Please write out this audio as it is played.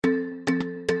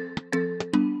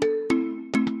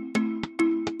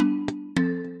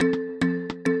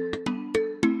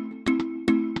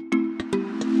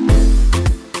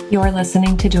You're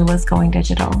listening to Doulas Going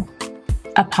Digital,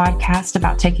 a podcast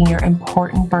about taking your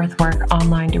important birth work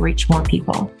online to reach more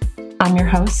people. I'm your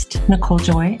host, Nicole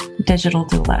Joy, digital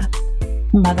doula,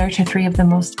 mother to 3 of the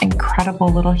most incredible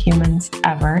little humans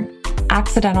ever,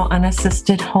 accidental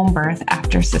unassisted home birth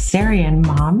after cesarean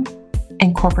mom,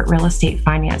 and corporate real estate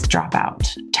finance dropout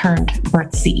turned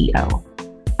birth CEO.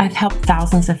 I've helped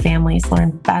thousands of families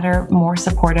learn better, more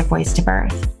supportive ways to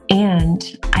birth.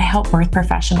 And I help birth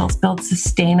professionals build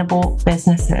sustainable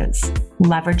businesses,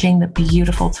 leveraging the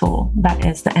beautiful tool that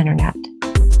is the internet.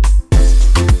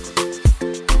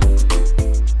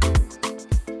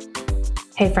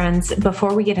 Hey friends,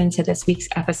 before we get into this week's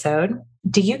episode,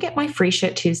 do you get my Free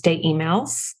Shit Tuesday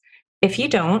emails? If you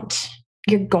don't,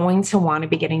 you're going to want to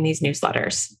be getting these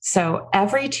newsletters. So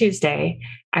every Tuesday,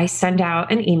 I send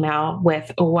out an email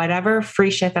with whatever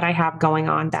free shit that I have going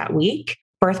on that week.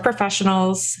 Birth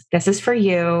professionals, this is for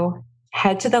you.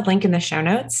 Head to the link in the show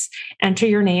notes, enter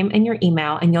your name and your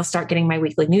email, and you'll start getting my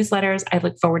weekly newsletters. I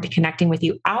look forward to connecting with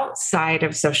you outside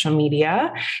of social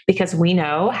media because we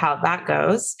know how that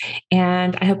goes.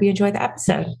 And I hope you enjoy the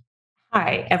episode.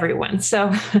 Hi, everyone.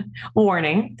 So,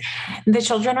 warning, the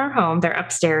children are home. They're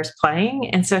upstairs playing.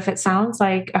 And so if it sounds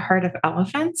like a herd of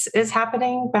elephants is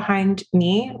happening behind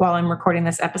me while I'm recording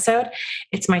this episode,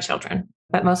 it's my children.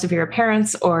 But most of you are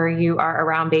parents or you are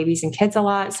around babies and kids a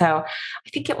lot. So I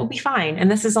think it will be fine.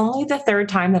 And this is only the 3rd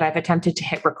time that I've attempted to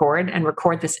hit record and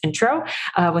record this intro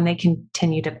when they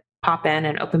continue to pop in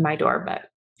and open my door. But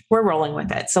we're rolling with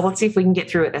it. So let's see if we can get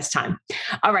through it this time.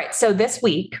 All right. So this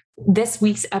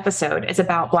week's episode is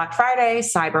about Black Friday,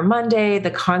 Cyber Monday,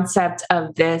 the concept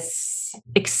of this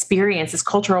experience, this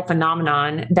cultural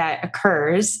phenomenon that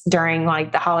occurs during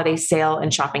like the holiday sale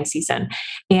and shopping season.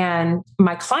 And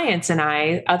my clients and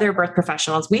I, other birth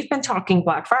professionals, we've been talking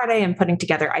Black Friday and putting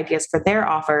together ideas for their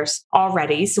offers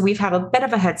already. So we've had a bit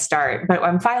of a head start, but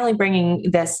I'm finally bringing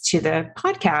this to the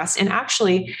podcast. And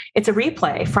actually it's a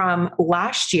replay from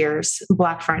last year's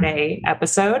Black Friday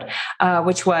episode,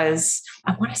 which was,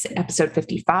 I want to say episode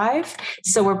 55.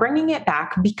 So we're bringing it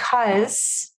back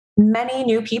because many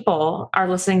new people are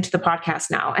listening to the podcast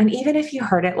now. And even if you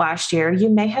heard it last year, you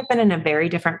may have been in a very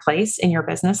different place in your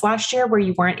business last year where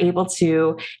you weren't able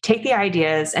to take the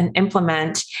ideas and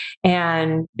implement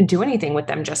and do anything with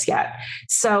them just yet.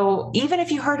 So even if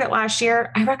you heard it last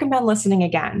year, I recommend listening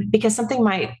again because something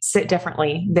might sit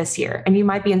differently this year and you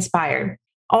might be inspired.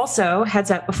 Also,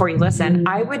 heads up before you listen,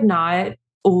 I would not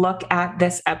look at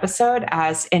this episode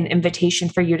as an invitation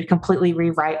for you to completely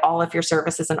rewrite all of your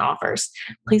services and offers.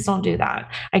 Please don't do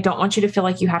that. I don't want you to feel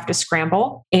like you have to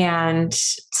scramble and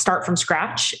start from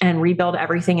scratch and rebuild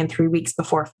everything in 3 weeks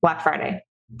before Black Friday.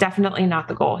 Definitely not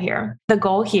the goal here. The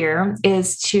goal here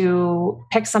is to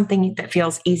pick something that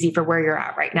feels easy for where you're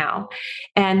at right now.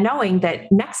 And knowing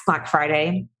that next Black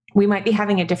Friday, we might be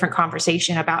having a different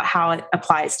conversation about how it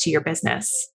applies to your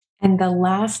business. And the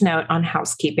last note on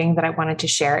housekeeping that I wanted to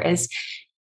share is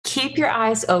keep your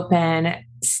eyes open,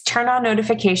 turn on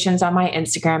notifications on my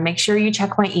Instagram, make sure you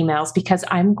check my emails because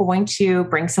I'm going to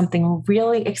bring something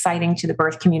really exciting to the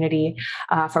birth community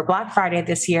for Black Friday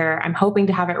this year. I'm hoping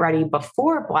to have it ready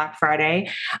before Black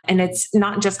Friday. And it's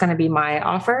not just going to be my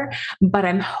offer, but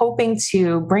I'm hoping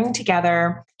to bring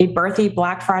together a birthy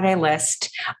Black Friday list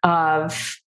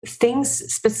of things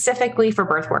specifically for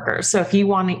birth workers. So if you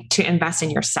want to invest in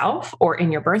yourself or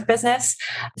in your birth business,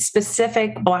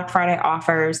 specific Black Friday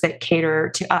offers that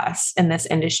cater to us in this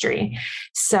industry.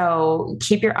 So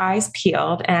keep your eyes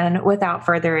peeled. And without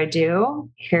further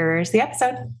ado, here's the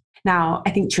episode. Now, I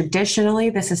think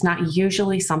traditionally, this is not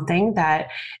usually something that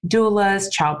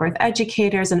doulas, childbirth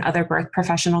educators, and other birth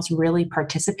professionals really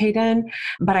participate in.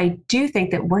 But I do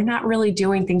think that we're not really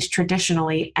doing things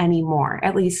traditionally anymore,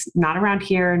 at least not around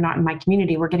here, not in my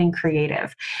community. We're getting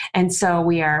creative. And so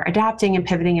we are adapting and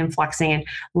pivoting and flexing. And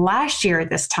last year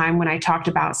at this time, when I talked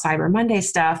about Cyber Monday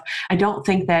stuff, I don't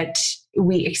think that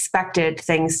we expected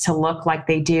things to look like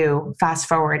they do fast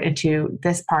forward into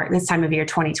this time of year,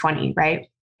 2020, right?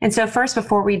 And so first,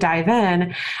 before we dive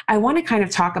in, I want to kind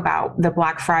of talk about the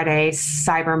Black Friday,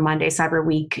 Cyber Monday, Cyber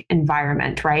Week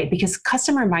environment, right? Because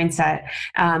customer mindset,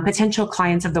 potential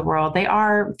clients of the world, they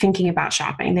are thinking about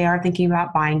shopping. They are thinking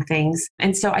about buying things.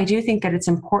 And so I do think that it's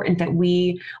important that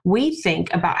we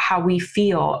think about how we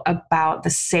feel about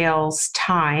the sales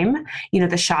time,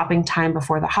 the shopping time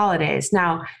before the holidays.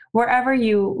 Now, wherever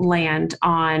you land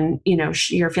on,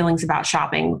 your feelings about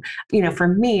shopping, for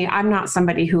me, I'm not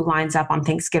somebody who lines up on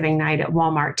Thanksgiving night at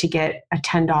Walmart to get a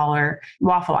 $10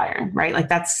 waffle iron, right? Like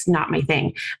that's not my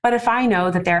thing. But if I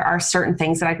know that there are certain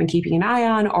things that I've been keeping an eye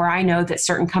on, or I know that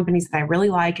certain companies that I really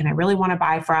like and I really want to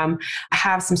buy from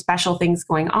have some special things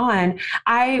going on,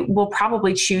 I will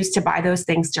probably choose to buy those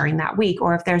things during that week.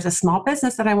 Or if there's a small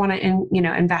business that I want to,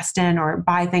 invest in or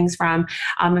buy things from,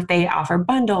 if they offer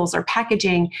bundles or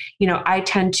packaging, I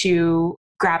tend to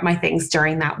grab my things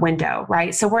during that window,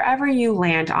 right? So wherever you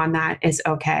land on that is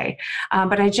okay.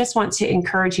 But I just want to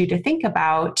encourage you to think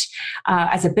about,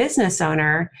 as a business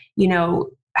owner,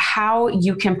 how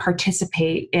you can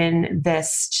participate in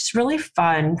this just really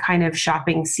fun kind of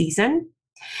shopping season.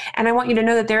 And I want you to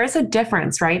know that there is a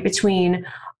difference, right, between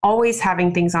always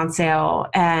having things on sale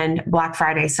and Black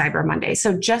Friday, Cyber Monday.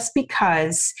 So just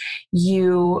because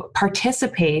you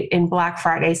participate in Black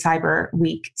Friday, Cyber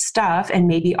Week stuff and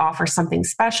maybe offer something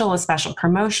special, a special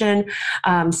promotion,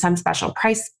 some special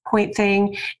price point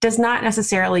thing, does not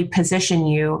necessarily position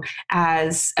you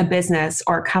as a business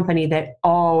or a company that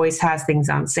always has things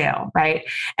on sale, right?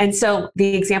 And so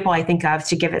the example I think of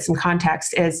to give it some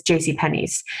context is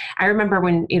JCPenney's. I remember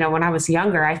when I was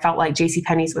younger, I felt like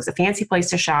JCPenney's was a fancy place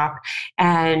to shop.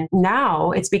 And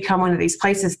now it's become one of these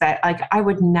places that I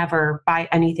would never buy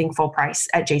anything full price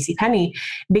at JCPenney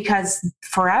because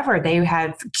forever they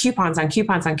have coupons on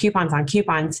coupons on coupons on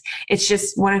coupons. It's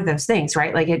just one of those things,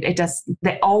 right? Like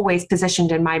they always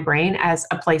positioned in my brain as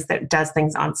a place that does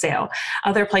things on sale.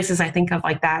 Other places I think of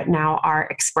like that now are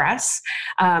Express.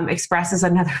 Express is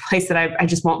another place that I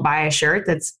just won't buy a shirt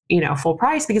that's, full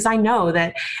price because I know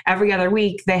that every other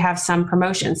week they have some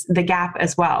promotions. The Gap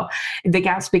as well. The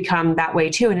Gap's become that way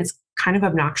too. And it's kind of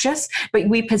obnoxious, but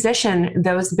we position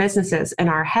those businesses in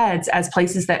our heads as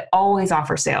places that always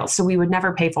offer sales. So we would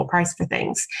never pay full price for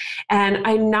things. And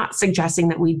I'm not suggesting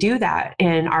that we do that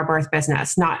in our birth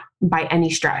business, not by any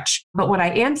stretch. But what I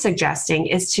am suggesting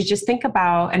is to just think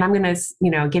about, and I'm going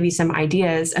to, give you some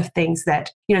ideas of things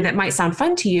that, that might sound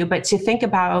fun to you, but to think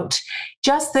about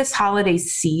just this holiday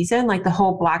season, like the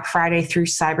whole Black Friday through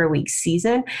Cyber Week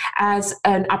season, as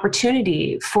an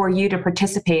opportunity for you to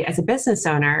participate as a business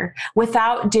owner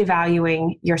without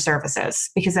devaluing your services,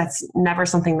 because that's never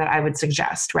something that I would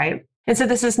suggest, right? And so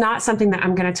this is not something that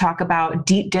I'm going to talk about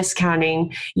deep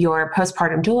discounting your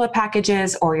postpartum doula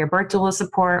packages or your birth doula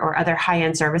support or other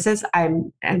high-end services. I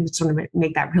just want to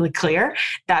make that really clear.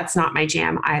 That's not my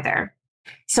jam either.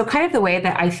 So kind of the way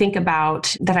that I think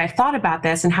about, that I've thought about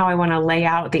this and how I want to lay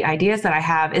out the ideas that I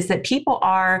have is that people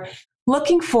are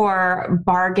looking for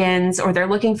bargains, or they're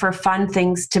looking for fun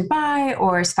things to buy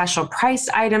or special price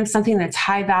items, something that's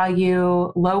high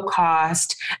value, low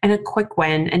cost, and a quick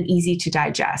win and easy to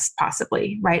digest,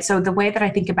 possibly, right? So the way that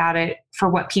I think about it for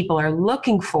what people are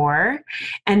looking for,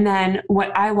 and then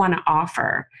what I want to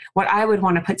offer, what I would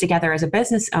want to put together as a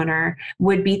business owner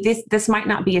would be this might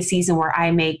not be a season where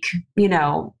I make,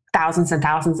 thousands and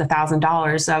thousands of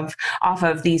 $1,000s off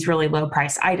of these really low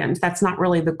price items. That's not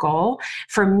really the goal.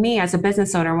 For me as a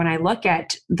business owner, when I look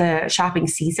at the shopping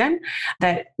season,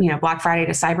 that, Black Friday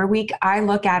to Cyber Week, I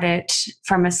look at it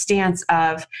from a stance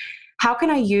of, how can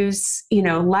I use,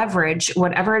 leverage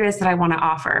whatever it is that I want to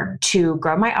offer to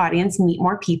grow my audience, meet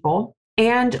more people,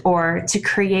 and or to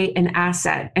create an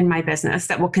asset in my business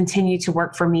that will continue to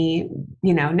work for me,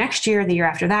 next year, the year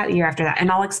after that, the year after that.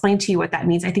 And I'll explain to you what that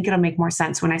means. I think it'll make more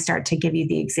sense when I start to give you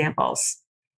the examples.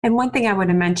 And one thing I want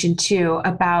to mention too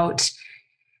about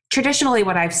traditionally,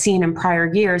 what I've seen in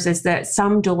prior years is that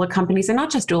some doula companies, and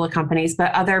not just doula companies,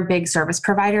 but other big service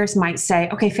providers might say,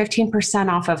 okay,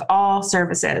 15% off of all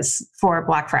services for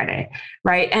Black Friday,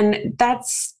 right? And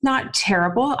that's not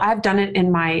terrible. I've done it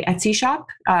in my Etsy shop.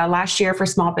 Last year for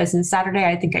Small Business Saturday,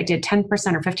 I think I did 10%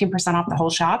 or 15% off the whole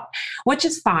shop, which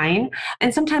is fine.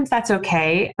 And sometimes that's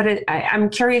okay. But I'm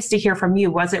curious to hear from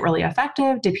you. Was it really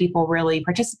effective? Did people really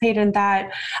participate in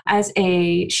that? As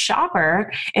a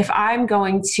shopper, if I'm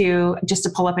going to, just to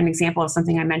pull up an example of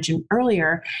something I mentioned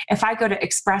earlier, if I go to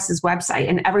Express's website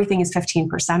and everything is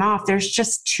 15% off, there's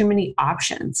just too many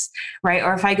options, right?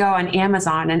 Or if I go on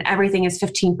Amazon and everything is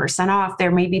 15% off, there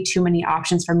may be too many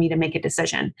options for me to make a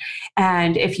decision.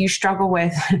 And if you struggle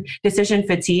with decision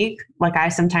fatigue, like I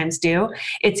sometimes do,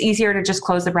 it's easier to just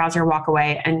close the browser, walk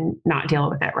away, and not deal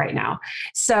with it right now.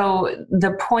 So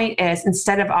the point is,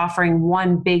 instead of offering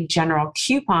one big general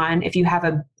coupon, if you have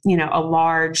a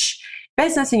large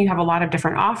business and you have a lot of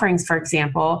different offerings, for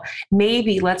example,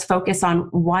 maybe let's focus on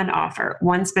one offer,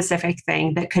 one specific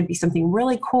thing that could be something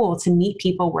really cool to meet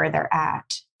people where they're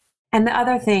at. And the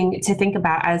other thing to think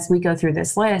about as we go through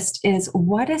this list is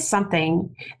what is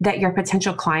something that your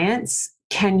potential clients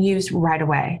can use right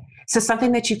away? So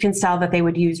something that you can sell that they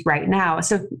would use right now.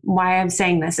 So why I'm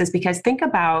saying this is because think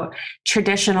about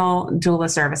traditional doula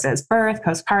services, birth,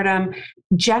 postpartum.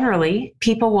 Generally,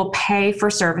 people will pay for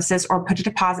services or put a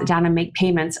deposit down and make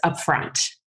payments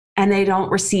upfront, and they don't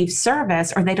receive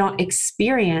service or they don't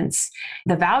experience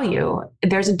the value.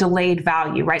 There's a delayed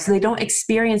value, right? So they don't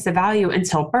experience the value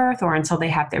until birth or until they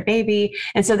have their baby.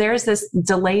 And so there's this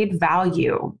delayed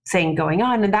value thing going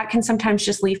on. And that can sometimes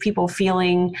just leave people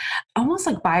feeling almost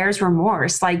like buyer's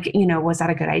remorse. Like, was that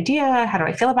a good idea? How do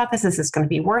I feel about this? Is this going to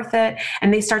be worth it?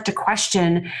 And they start to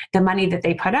question the money that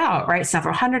they put out, right?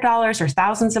 Several $100s or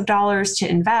thousands of dollars to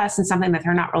invest in something that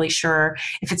they're not really sure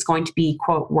if it's going to be,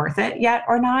 quote, worth it yet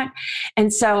or not.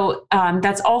 And so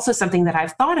that's also something that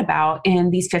I've thought about in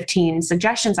these 15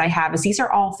 suggestions I have, is these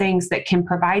are all things that can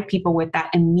provide people with that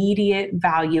immediate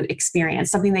value experience,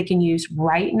 something they can use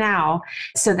right now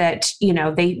so that,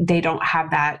 they don't have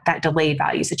that delayed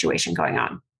value situation going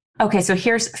on. Okay, so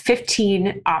here's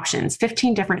 15 options,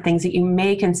 15 different things that you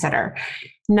may consider.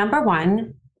 Number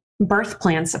one, birth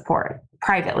plan support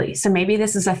privately. So maybe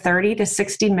this is a 30 to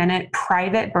 60-minute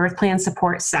private birth plan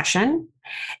support session.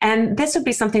 And this would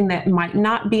be something that might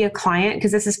not be a client,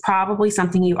 because this is probably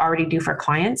something you already do for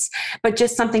clients, but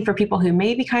just something for people who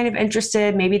may be kind of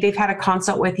interested. Maybe they've had a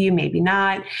consult with you, maybe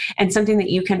not, and something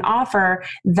that you can offer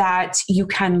that you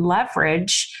can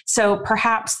leverage. So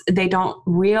perhaps they don't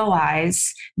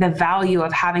realize the value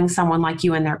of having someone like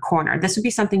you in their corner. This would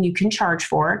be something you can charge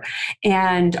for.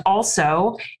 And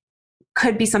also,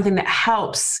 could be something that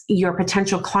helps your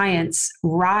potential clients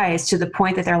rise to the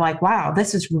point that they're like, wow,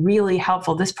 this is really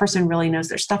helpful. This person really knows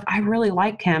their stuff. I really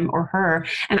like him or her,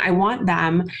 and I want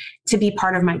them to be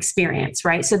part of my experience,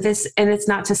 right? So and it's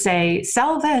not to say,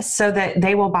 sell this so that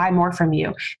they will buy more from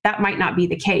you. That might not be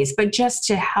the case, but just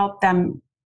to help them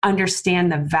understand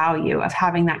the value of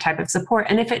having that type of support.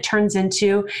 And if it turns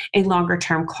into a longer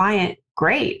term client,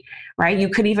 great, right? You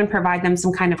could even provide them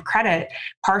some kind of credit,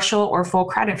 partial or full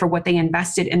credit, for what they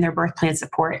invested in their birth plan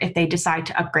support if they decide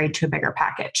to upgrade to a bigger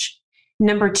package.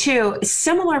 Number two,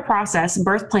 similar process,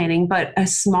 birth planning, but a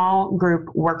small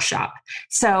group workshop.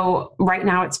 So right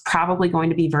now it's probably going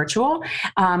to be virtual,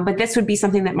 but this would be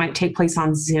something that might take place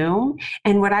on Zoom.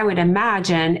 And what I would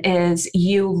imagine is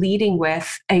you leading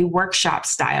with a workshop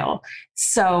style.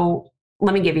 So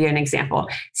let me give you an example.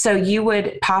 So you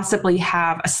would possibly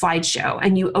have a slideshow,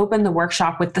 and you open the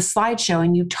workshop with the slideshow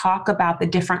and you talk about the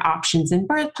different options in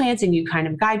birth plans, and you kind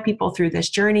of guide people through this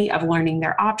journey of learning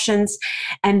their options.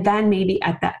 And then maybe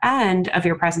at the end of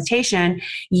your presentation,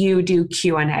 you do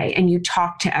Q&A and you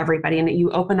talk to everybody and you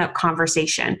open up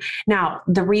conversation. Now,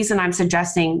 the reason I'm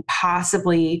suggesting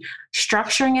possibly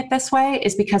structuring it this way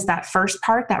is because that first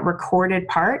part, that recorded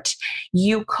part,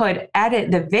 you could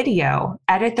edit the video,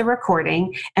 edit the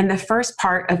recording, and the first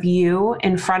part of you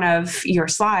in front of your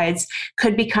slides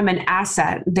could become an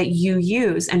asset that you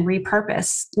use and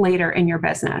repurpose later in your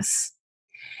business.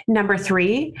 Number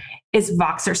three is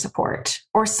Voxer support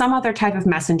or some other type of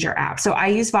messenger app. So I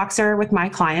use Voxer with my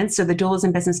clients. So the Doulas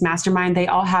in Business Mastermind, they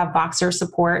all have Voxer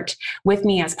support with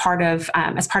me as part of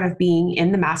being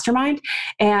in the mastermind.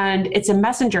 And it's a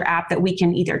messenger app that we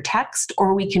can either text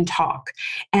or we can talk.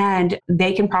 And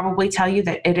they can probably tell you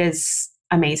that it is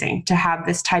amazing to have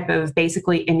this type of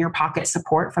basically in your pocket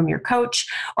support from your coach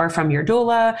or from your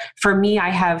doula. For me, I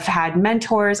have had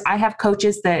mentors. I have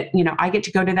coaches that, I get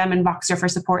to go to them in Voxer for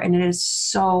support, and it is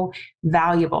so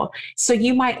valuable. So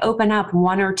you might open up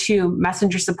one or two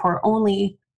messenger support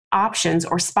only options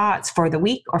or spots for the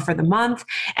week or for the month,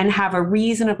 and have a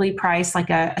reasonably priced, like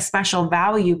a special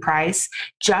value price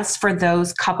just for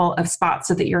those couple of spots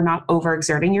so that you're not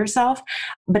overexerting yourself.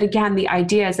 But again, the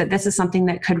idea is that this is something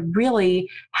that could really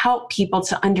help people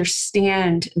to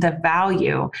understand the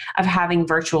value of having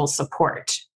virtual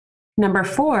support. Number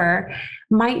four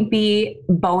might be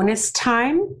bonus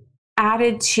time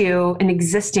added to an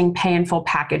existing pay in full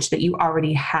package that you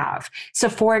already have. So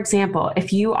for example,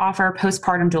 if you offer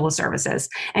postpartum doula services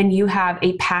and you have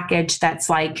a package that's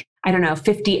like,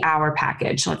 50-hour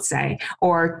package, let's say,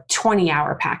 or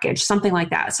 20-hour package, something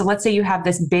like that. So let's say you have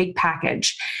this big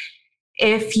package.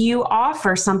 If you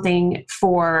offer something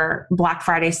for Black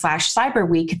Friday / Cyber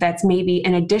Week, that's maybe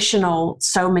an additional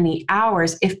so many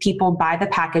hours if people buy the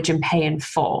package and pay in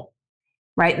full.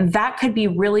 right? That could be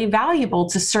really valuable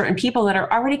to certain people that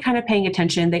are already kind of paying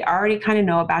attention. They already kind of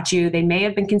know about you. They may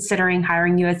have been considering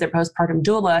hiring you as their postpartum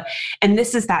doula. And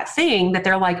this is that thing that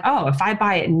they're like, oh, if I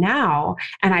buy it now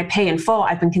and I pay in full,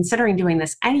 I've been considering doing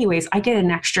this anyways, I get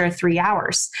an extra 3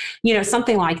 hours,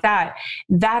 something like that.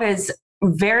 That is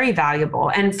very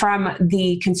valuable. And from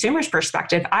the consumer's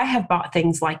perspective, I have bought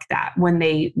things like that when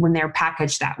they're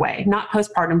packaged that way, not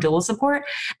postpartum doula support,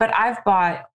 but I've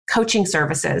bought coaching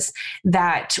services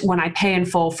that when I pay in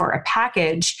full for a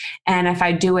package, and if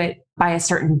I do it by a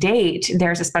certain date,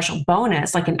 there's a special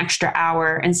bonus, like an extra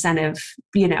hour incentive,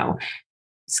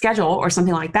 schedule or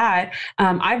something like that.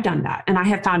 I've done that and I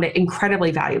have found it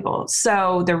incredibly valuable.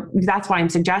 So that's why I'm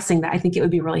suggesting that I think it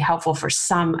would be really helpful for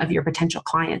some of your potential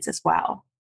clients as well.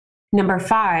 Number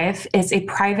 5 is a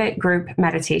private group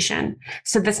meditation.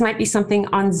 So this might be something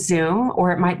on Zoom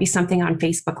or it might be something on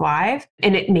Facebook Live,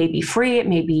 and it may be free. It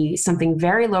may be something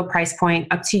very low price point,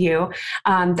 up to you.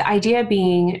 The idea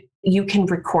being you can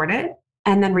record it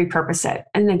and then repurpose it.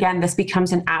 And again, this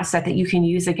becomes an asset that you can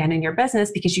use again in your business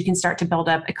because you can start to build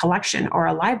up a collection or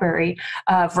a library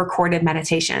of recorded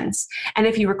meditations. And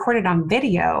if you record it on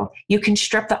video, you can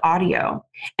strip the audio.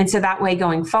 And so that way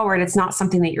going forward, it's not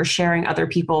something that you're sharing other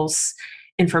people's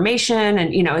information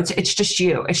and it's just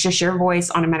you. It's just your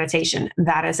voice on a meditation.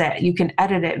 That is it. You can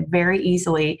edit it very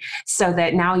easily so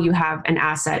that now you have an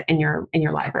asset in your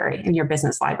library, in your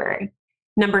business library.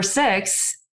 Number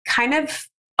 6, kind of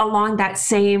along that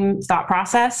same thought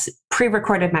process,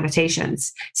 pre-recorded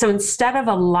meditations. So instead of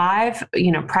a live,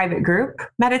 private group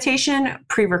meditation,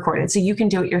 pre-recorded. So you can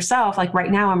do it yourself. Like right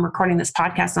now, I'm recording this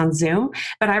podcast on Zoom,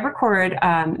 but I record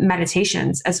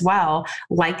meditations as well,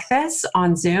 like this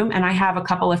on Zoom. And I have a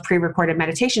couple of pre-recorded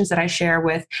meditations that I share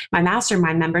with my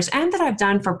mastermind members and that I've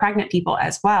done for pregnant people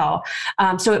as well.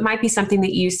 So it might be something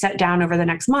that you set down over the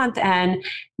next month and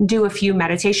do a few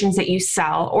meditations that you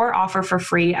sell or offer for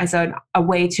free as a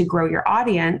way to grow your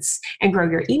audience and grow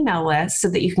your email list so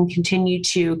that you can continue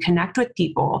to connect with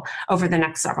people over the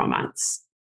next several months.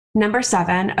 Number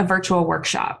 7, a virtual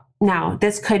workshop. Now,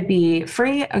 this could be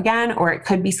free again, or it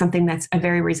could be something that's a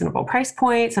very reasonable price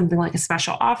point, something like a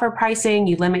special offer pricing.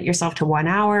 You limit yourself to 1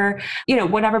 hour,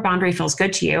 whatever boundary feels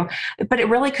good to you. But it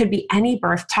really could be any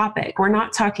birth topic. We're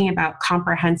not talking about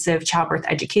comprehensive childbirth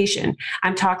education.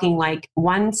 I'm talking like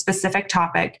one specific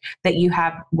topic that you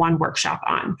have one workshop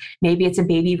on. Maybe it's a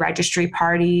baby registry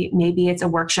party. Maybe it's a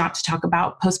workshop to talk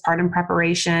about postpartum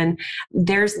preparation.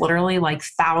 There's literally like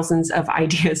thousands of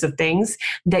ideas of things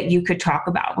that you could talk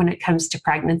about when it comes to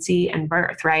pregnancy and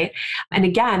birth, right? And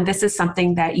again, this is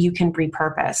something that you can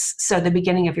repurpose. So the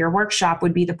beginning of your workshop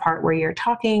would be the part where you're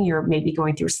talking, you're maybe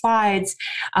going through slides,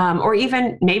 or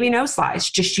even maybe no slides,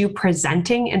 just you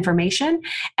presenting information.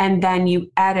 And then you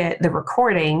edit the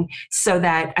recording so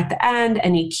that at the end,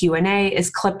 any Q&A is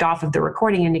clipped off of the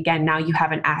recording. And again, now you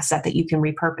have an asset that you can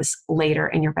repurpose later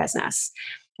in your business.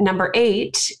 Number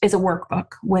 8 is a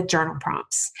workbook with journal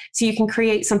prompts. So you can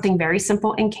create something very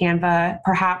simple in Canva.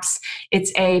 Perhaps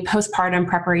it's a postpartum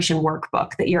preparation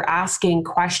workbook that you're asking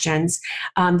questions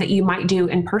that you might do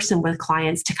in person with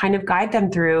clients to kind of guide them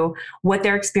through what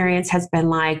their experience has been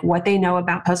like, what they know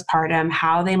about postpartum,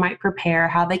 how they might prepare,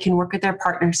 how they can work with their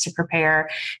partners to prepare,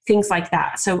 things like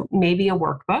that. So maybe a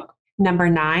workbook. Number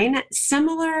 9,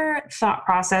 similar thought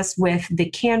process with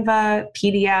the Canva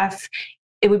PDF.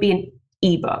 It would be an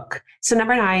ebook. So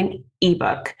number 9,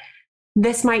 ebook.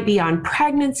 This might be on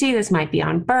pregnancy. This might be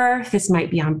on birth. This might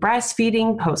be on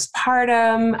breastfeeding,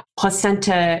 postpartum,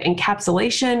 placenta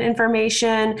encapsulation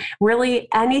information, really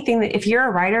anything that if you're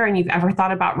a writer and you've ever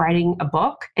thought about writing a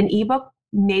book, an ebook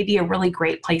may be a really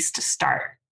great place to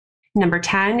start. Number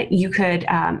 10, you could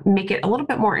make it a little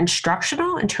bit more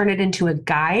instructional and turn it into a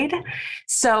guide.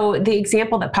 So the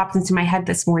example that popped into my head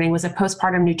this morning was a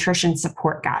postpartum nutrition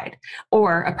support guide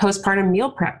or a postpartum meal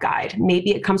prep guide.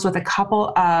 Maybe it comes with a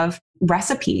couple of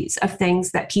recipes of things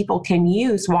that people can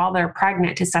use while they're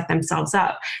pregnant to set themselves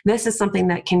up. This is something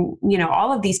that can,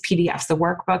 all of these PDFs, the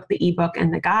workbook, the ebook,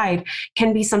 and the guide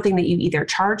can be something that you either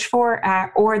charge for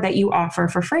or that you offer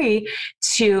for free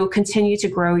to continue to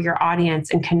grow your audience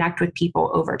and connect with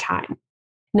people over time.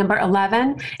 Number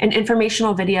 11, an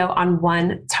informational video on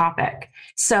one topic.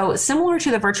 So similar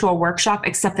to the virtual workshop,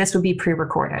 except this would be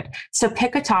pre-recorded. So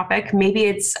pick a topic. Maybe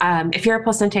it's, if you're a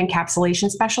placenta encapsulation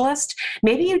specialist,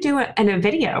 maybe you do it in a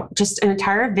video, just an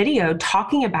entire video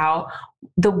talking about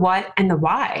the what and the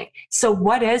why. So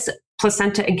what is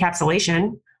placenta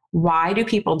encapsulation? Why do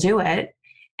people do it?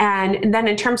 And then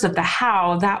in terms of the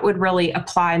how, that would really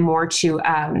apply more to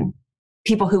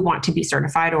people who want to be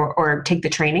certified or take the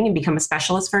training and become a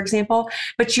specialist, for example.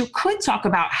 But you could talk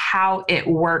about how it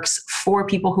works for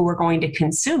people who are going to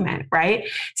consume it, right?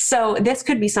 So this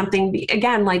could be something,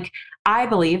 again, like I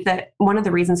believe that one of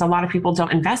the reasons a lot of people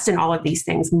don't invest in all of these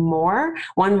things more,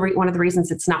 one of the reasons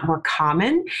it's not more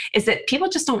common is that people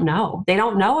just don't know. They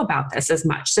don't know about this as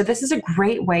much. So this is a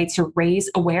great way to raise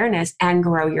awareness and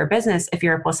grow your business if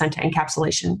you're a placenta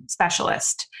encapsulation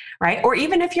specialist, right? Or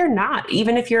even if you're not,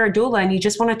 even if you're a doula and you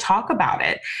just want to talk about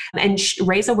it and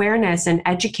raise awareness and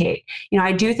educate.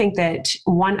 I do think that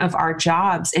one of our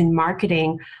jobs in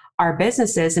marketing our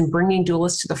businesses and bringing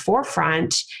doulas to the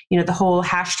forefront, the whole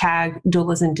hashtag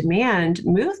doulas in demand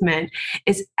movement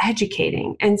is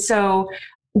educating. And so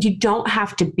you don't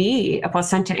have to be a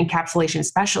placenta encapsulation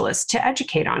specialist to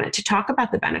educate on it, to talk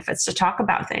about the benefits, to talk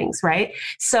about things, right?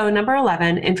 So number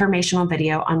 11, informational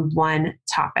video on one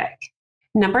topic.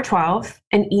 Number 12,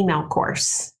 an email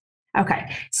course.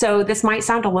 Okay, so this might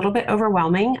sound a little bit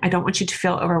overwhelming. I don't want you to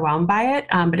feel overwhelmed by it,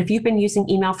 but if you've been using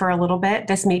email for a little bit,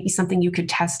 this may be something you could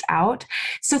test out.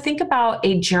 So think about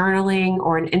a journaling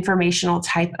or an informational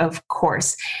type of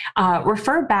course.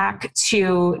 Refer back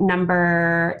to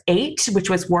number 8, which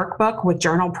was workbook with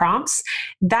journal prompts.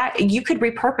 That you could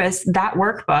repurpose that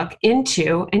workbook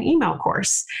into an email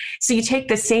course. So you take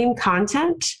the same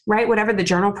content, right? Whatever the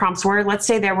journal prompts were, let's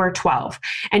say there were 12,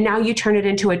 and now you turn it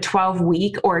into a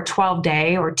 12-week or a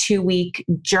 12-day or 2-week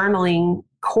journaling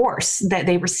course that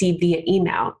they receive via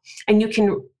email. And you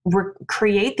can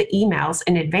create the emails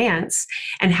in advance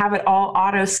and have it all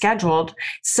auto scheduled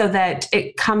so that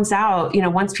it comes out,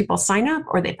 once people sign up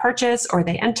or they purchase or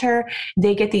they enter,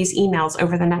 they get these emails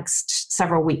over the next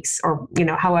several weeks or,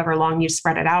 however long you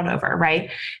spread it out over, right?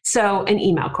 So an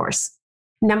email course.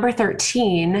 Number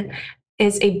 13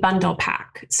 is a bundle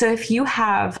pack. So if you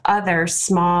have other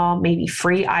small, maybe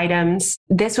free items,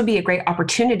 this would be a great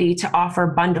opportunity to offer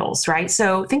bundles, right?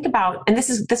 So think about, and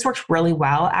this works really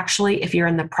well, actually, if you're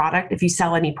in the product, if you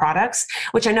sell any products,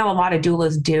 which I know a lot of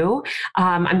doulas do.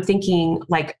 I'm thinking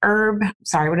like what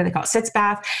do they call it? Sitz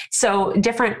bath. So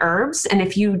different herbs. And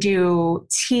if you do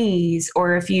teas,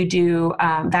 or if you do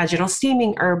vaginal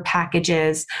steaming herb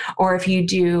packages, or if you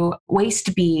do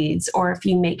waist beads, or if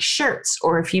you make shirts,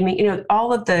 or if you make,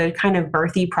 all of the kind of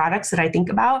birthy products that I think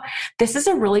about, this is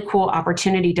a really cool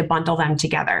opportunity to bundle them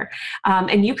together.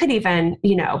 And you could even,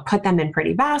 put them in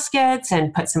pretty baskets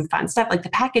and put some fun stuff like the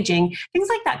packaging, things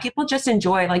like that. People just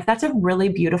enjoy, like, that's a really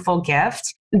beautiful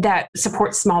gift that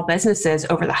supports small businesses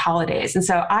over the holidays. And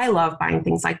so I love buying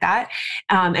things like that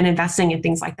and investing in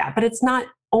things like that. But it's not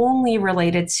only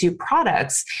related to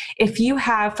products. If you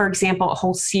have, for example, a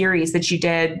whole series that you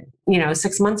did,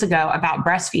 6 months ago about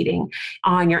breastfeeding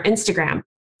on your Instagram,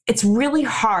 it's really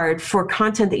hard for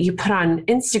content that you put on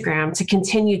Instagram to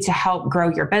continue to help grow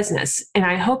your business. And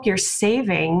I hope you're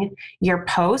saving your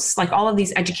posts, like all of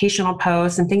these educational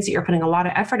posts and things that you're putting a lot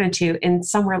of effort into, in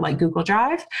somewhere like Google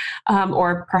Drive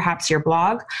or perhaps your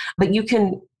blog. But you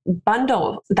can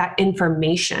bundle that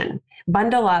information,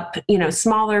 bundle up,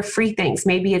 smaller free things.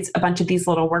 Maybe it's a bunch of these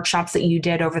little workshops that you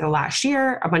did over the last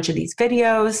year, a bunch of these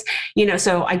videos,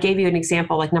 so I gave you an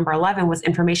example, like number 11 was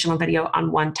informational video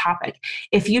on one topic.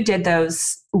 If you did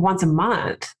those once a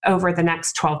month over the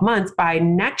next 12 months, by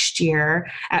next year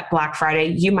at Black Friday,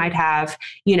 you might have,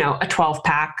 a 12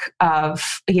 pack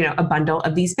of, a bundle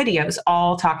of these videos,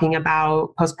 all talking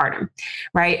about postpartum,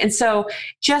 right? And so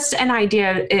just an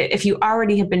idea, if you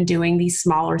already have been doing these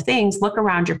smaller things, look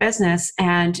around your business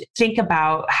and think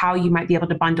about how you might be able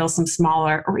to bundle some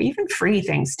smaller or even free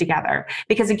things together.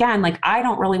 Because again, like, I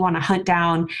don't really want to hunt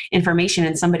down information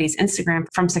in somebody's Instagram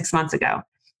from 6 months ago.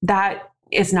 That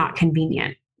is not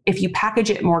convenient. If you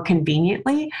package it more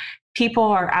conveniently, people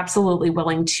are absolutely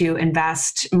willing to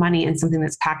invest money in something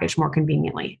that's packaged more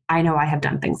conveniently. I know I have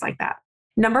done things like that.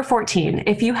 Number 14,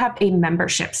 if you have a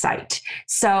membership site.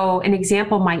 So an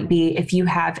example might be if you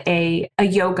have a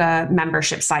yoga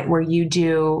membership site where you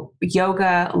do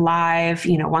yoga live,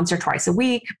 once or twice a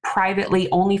week,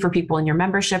 privately, only for people in your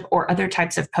membership, or other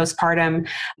types of postpartum,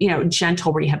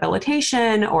 gentle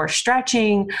rehabilitation or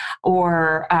stretching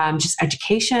or just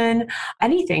education,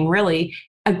 anything really.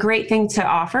 A great thing to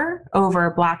offer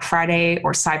over Black Friday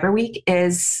or Cyber Week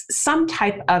is some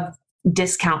type of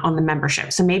discount on the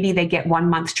membership. So maybe they get 1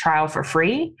 month trial for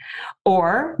free,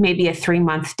 or maybe a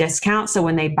 3-month discount. So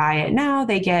when they buy it now,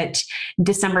 they get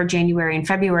December, January, and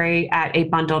February at a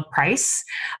bundled price,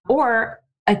 or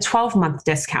a 12-month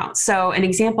discount. So an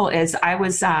example is I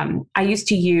used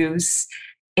to use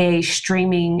a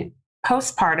streaming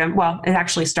postpartum. Well, it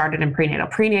actually started in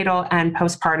prenatal and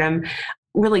postpartum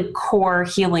really core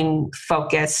healing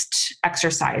focused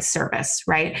exercise service,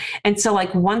 right? And so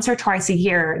like once or twice a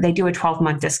year, they do a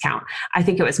 12-month discount. I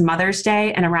think it was Mother's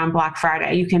Day and around Black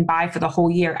Friday, you can buy for the whole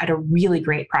year at a really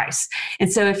great price.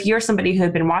 And so if you're somebody who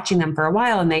had been watching them for a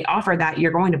while and they offer that,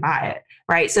 you're going to buy it.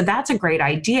 Right. So that's a great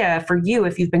idea for you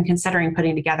if you've been considering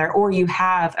putting together, or you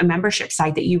have a membership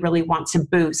site that you really want to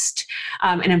boost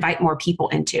and invite more people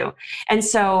into. And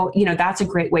so, that's a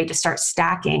great way to start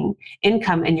stacking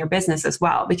income in your business as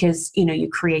well, because, you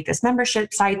create this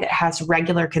membership site that has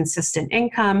regular, consistent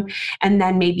income. And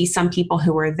then maybe some people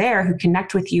who are there who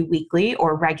connect with you weekly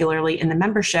or regularly in the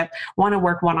membership want to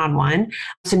work one-on-one.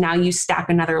 So now you stack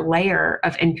another layer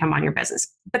of income on your business.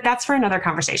 But that's for another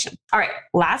conversation. All right.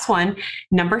 Last one.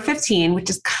 Number 15,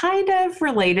 which is kind of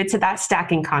related to that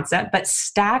stacking concept, but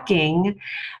stacking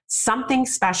something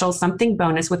special, something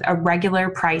bonus with a regular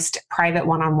priced private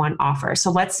one-on-one offer. So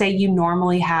let's say you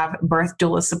normally have birth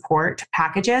doula support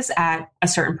packages at a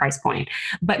certain price point,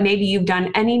 but maybe you've done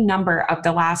any number of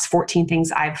the last 14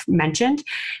 things I've mentioned.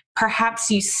 Perhaps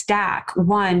you stack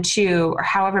 1, 2, or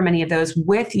however many of those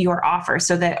with your offer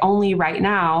so that only right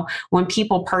now, when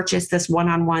people purchase this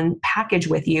one-on-one package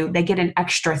with you, they get an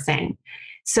extra thing.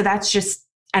 So that's just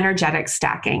energetic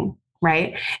stacking.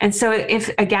 Right. And so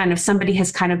if somebody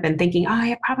has kind of been thinking, oh,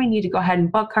 I probably need to go ahead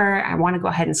and book her. I want to go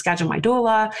ahead and schedule my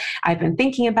doula. I've been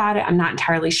thinking about it. I'm not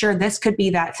entirely sure. This could be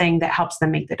that thing that helps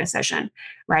them make the decision,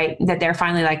 right? That they're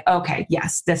finally like, okay,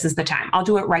 yes, this is the time. I'll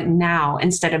do it right now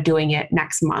instead of doing it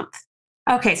next month.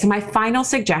 Okay, so my final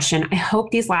suggestion, I hope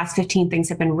these last 15 things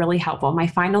have been really helpful. My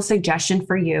final suggestion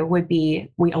for you would be,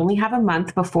 we only have a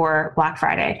month before Black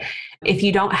Friday. If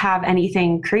you don't have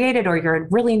anything created or you're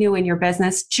really new in your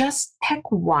business, just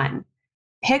pick one.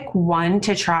 Pick one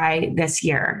to try this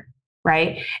year,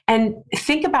 right? And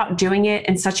think about doing it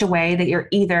in such a way that you're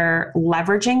either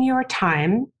leveraging your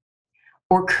time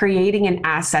or creating an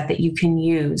asset that you can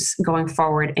use going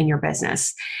forward in your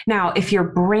business. Now, if you're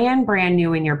brand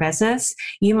new in your business,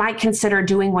 you might consider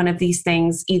doing one of these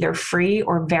things either free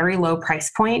or very low price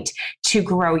point to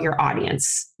grow your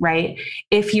audience, right?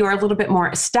 If you're a little bit more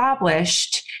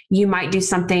established, you might do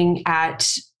something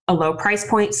at a low price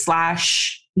point /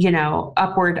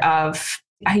 upward of,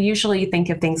 I usually think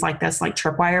of things like this, like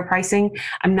tripwire pricing.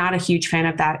 I'm not a huge fan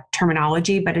of that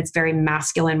terminology, but it's very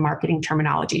masculine marketing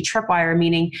terminology. Tripwire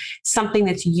meaning something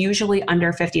that's usually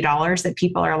under $50 that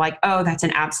people are like, oh, that's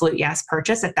an absolute yes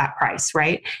purchase at that price,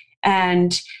 right?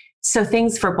 And so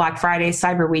things for Black Friday,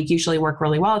 Cyber Week usually work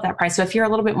really well at that price. So if you're a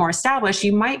little bit more established,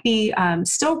 you might be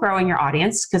still growing your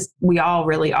audience, because we all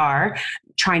really are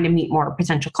trying to meet more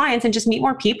potential clients and just meet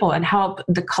more people and help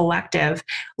the collective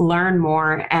learn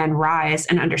more and rise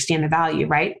and understand the value,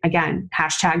 right? Again,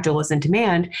 #doulas in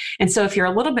demand. And so if you're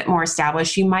a little bit more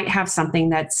established, you might have something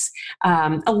that's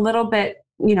a little bit,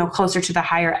 closer to the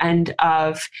higher end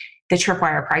of the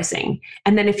tripwire pricing.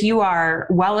 And then if you are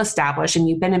well established and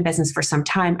you've been in business for some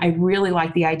time, I really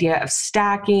like the idea of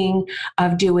stacking,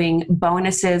 of doing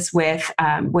bonuses with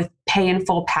pay in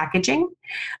full packaging,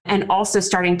 and also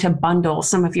starting to bundle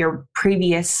some of your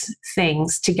previous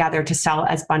things together to sell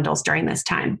as bundles during this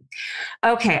time.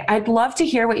 Okay, I'd love to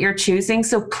hear what you're choosing.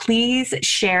 So please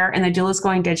share in the Doulas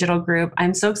Going Digital group.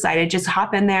 I'm so excited. Just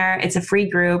hop in there. It's a free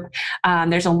group.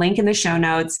 There's a link in the show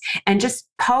notes, and just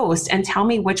post and tell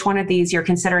me which one of these you're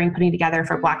considering putting together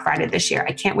for Black Friday this year.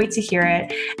 I can't wait to hear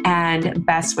it. And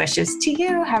best wishes to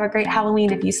you. Have a great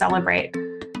Halloween if you celebrate.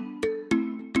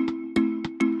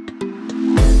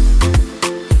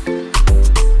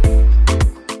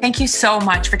 Thank you so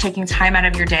much for taking time out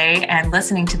of your day and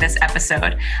listening to this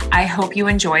episode. I hope you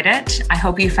enjoyed it. I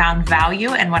hope you found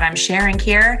value in what I'm sharing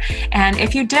here. And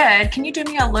if you did, can you do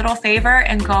me a little favor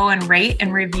and go and rate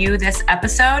and review this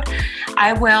episode?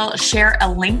 I will share a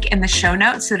link in the show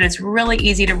notes so that it's really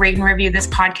easy to rate and review this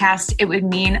podcast. It would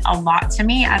mean a lot to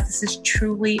me, as this is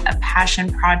truly a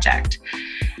passion project.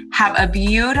 Have a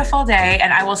beautiful day,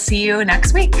 and I will see you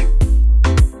next week.